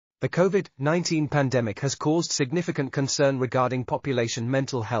The COVID-19 pandemic has caused significant concern regarding population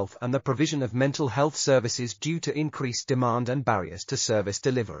mental health and the provision of mental health services due to increased demand and barriers to service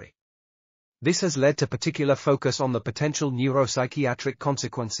delivery. This has led to particular focus on the potential neuropsychiatric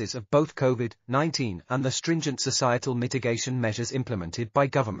consequences of both COVID-19 and the stringent societal mitigation measures implemented by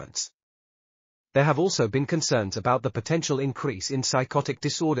governments. There have also been concerns about the potential increase in psychotic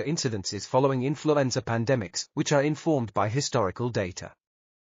disorder incidences following influenza pandemics, which are informed by historical data.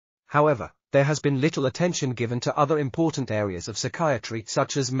 However, there has been little attention given to other important areas of psychiatry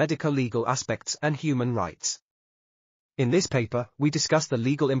such as medico-legal aspects and human rights. In this paper, we discuss the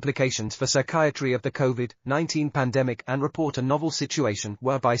legal implications for psychiatry of the COVID-19 pandemic and report a novel situation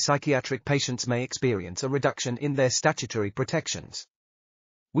whereby psychiatric patients may experience a reduction in their statutory protections.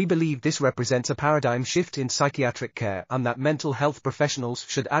 We believe this represents a paradigm shift in psychiatric care and that mental health professionals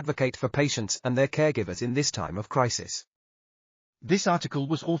should advocate for patients and their caregivers in this time of crisis. This article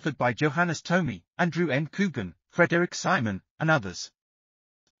was authored by Johannes Thome, Andrew N. Coogan, Frederick Simon, and others.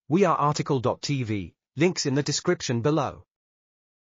 We are RTCLTV, links in the description below.